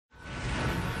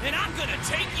and I'm gonna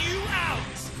take you out!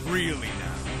 Really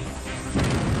now?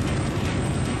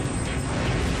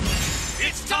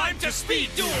 It's time to speed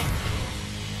duel!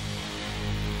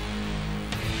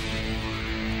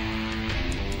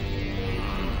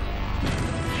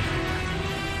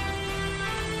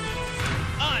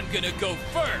 I'm gonna go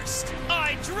first.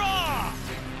 I draw!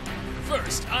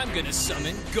 First, I'm gonna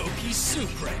summon Goki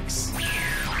Suprex.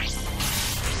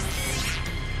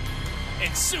 And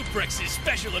Suprex's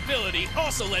special ability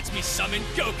also lets me summon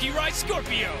Goki Rai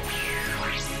Scorpio.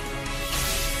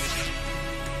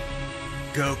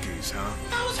 Gokis, huh?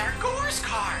 Those are Gore's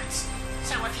cards.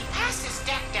 So if he passed his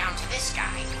deck down to this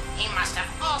guy, he must have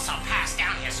also passed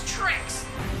down his tricks.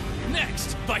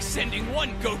 Next, by sending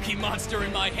one Goki monster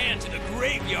in my hand to the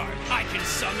graveyard, I can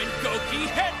summon Goki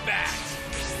Headbat.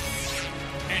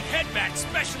 And Headbat's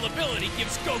special ability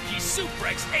gives Goki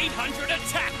Suprex 800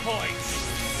 attack points.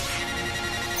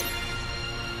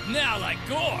 Now, like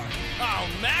Gore, I'll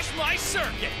mash my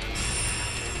circuit.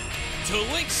 To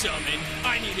link summon,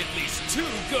 I need at least 2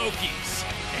 Gokis,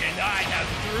 and I have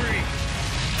 3.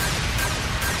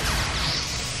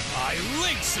 I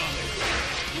link summon.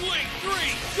 Link 3,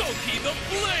 Goki the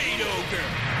Blade Ogre.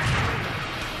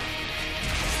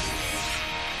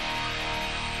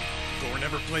 Gore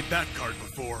never played that card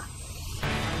before.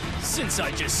 Since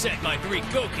I just sent my 3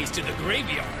 Gokis to the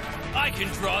graveyard, I can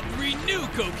draw 3 new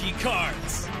Goki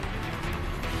cards.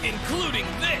 Including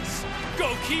this,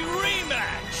 Goki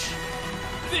Rematch!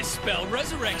 This spell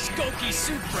resurrects Goki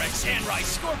Suprex and Rai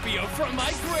Scorpio from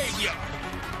my graveyard.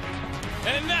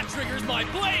 And that triggers my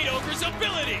Blade Ogre's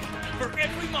ability! For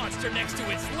every monster next to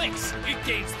its links, it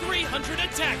gains 300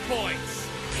 attack points!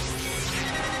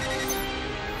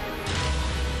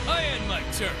 I end my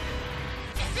turn.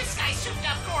 If this guy souped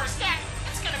up Gore's deck,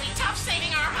 it's gonna be tough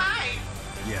saving our hide.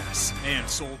 Yes, and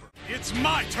Solver. It's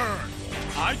my turn!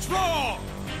 I draw!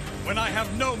 When I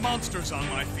have no monsters on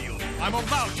my field, I'm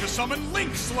allowed to summon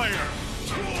Link Slayer!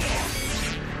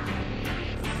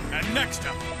 And next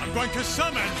up, I'm going to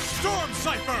summon Storm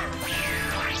Cypher!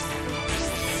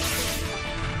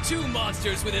 2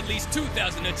 monsters with at least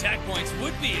 2,000 attack points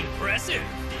would be impressive.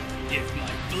 If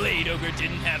my Blade Ogre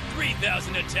didn't have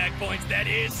 3,000 attack points, that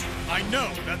is. I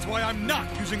know, that's why I'm not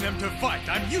using them to fight.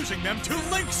 I'm using them to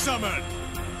Link Summon!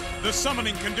 The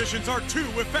summoning conditions are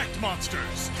 2 effect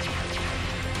monsters.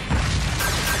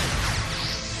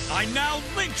 I now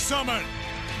Link Summon!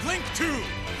 Link 2,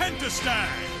 Pentastag!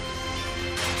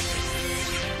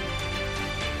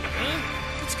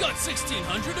 Huh? It's got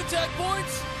 1,600 attack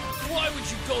points? Why would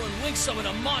you go and Link Summon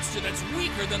a monster that's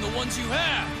weaker than the ones you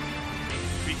have?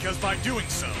 Because by doing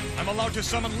so, I'm allowed to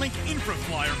summon Link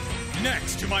Infraflyer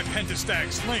next to my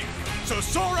Pentastag's Link. So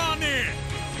soar on in!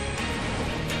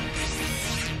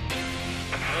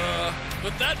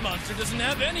 But that monster doesn't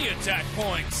have any attack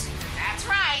points. That's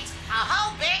right, a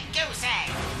whole big goose egg.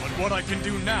 But what I can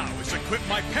do now is equip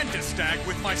my Pentastag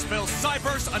with my spell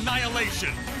Cyberse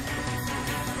Annihilation.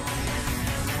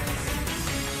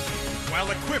 While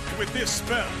equipped with this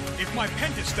spell, if my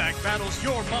Pentastag battles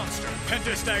your monster,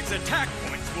 Pentastag's attack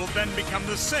points will then become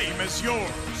the same as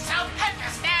yours. So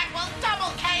Pentastag will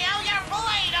double KO your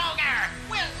Blade Ogre.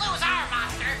 We'll lose our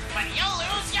monster, but you'll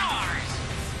lose yours.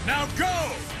 Now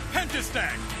go!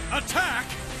 Pentastag, attack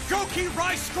Goki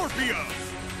Rai Scorpio!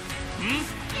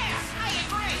 Yeah, I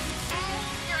agree.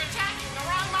 You're attacking the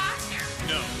wrong monster.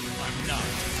 No, I'm not.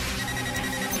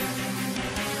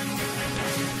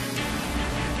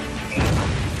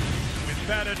 With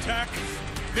that attack,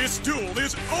 this duel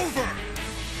is over!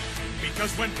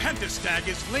 Because when Pentastag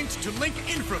is linked to Link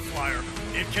Infraflyer,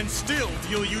 it can still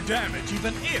deal you damage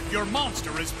even if your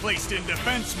monster is placed in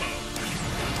defense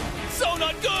mode. So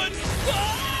not good!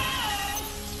 Ah!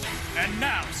 And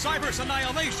now, Cyberse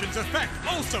Annihilation's effect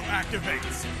also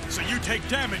activates, so you take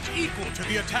damage equal to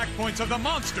the attack points of the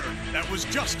monster that was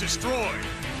just destroyed.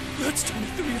 That's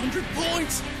 2,300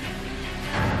 points!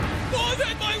 Oh, I've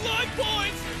had my life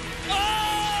points!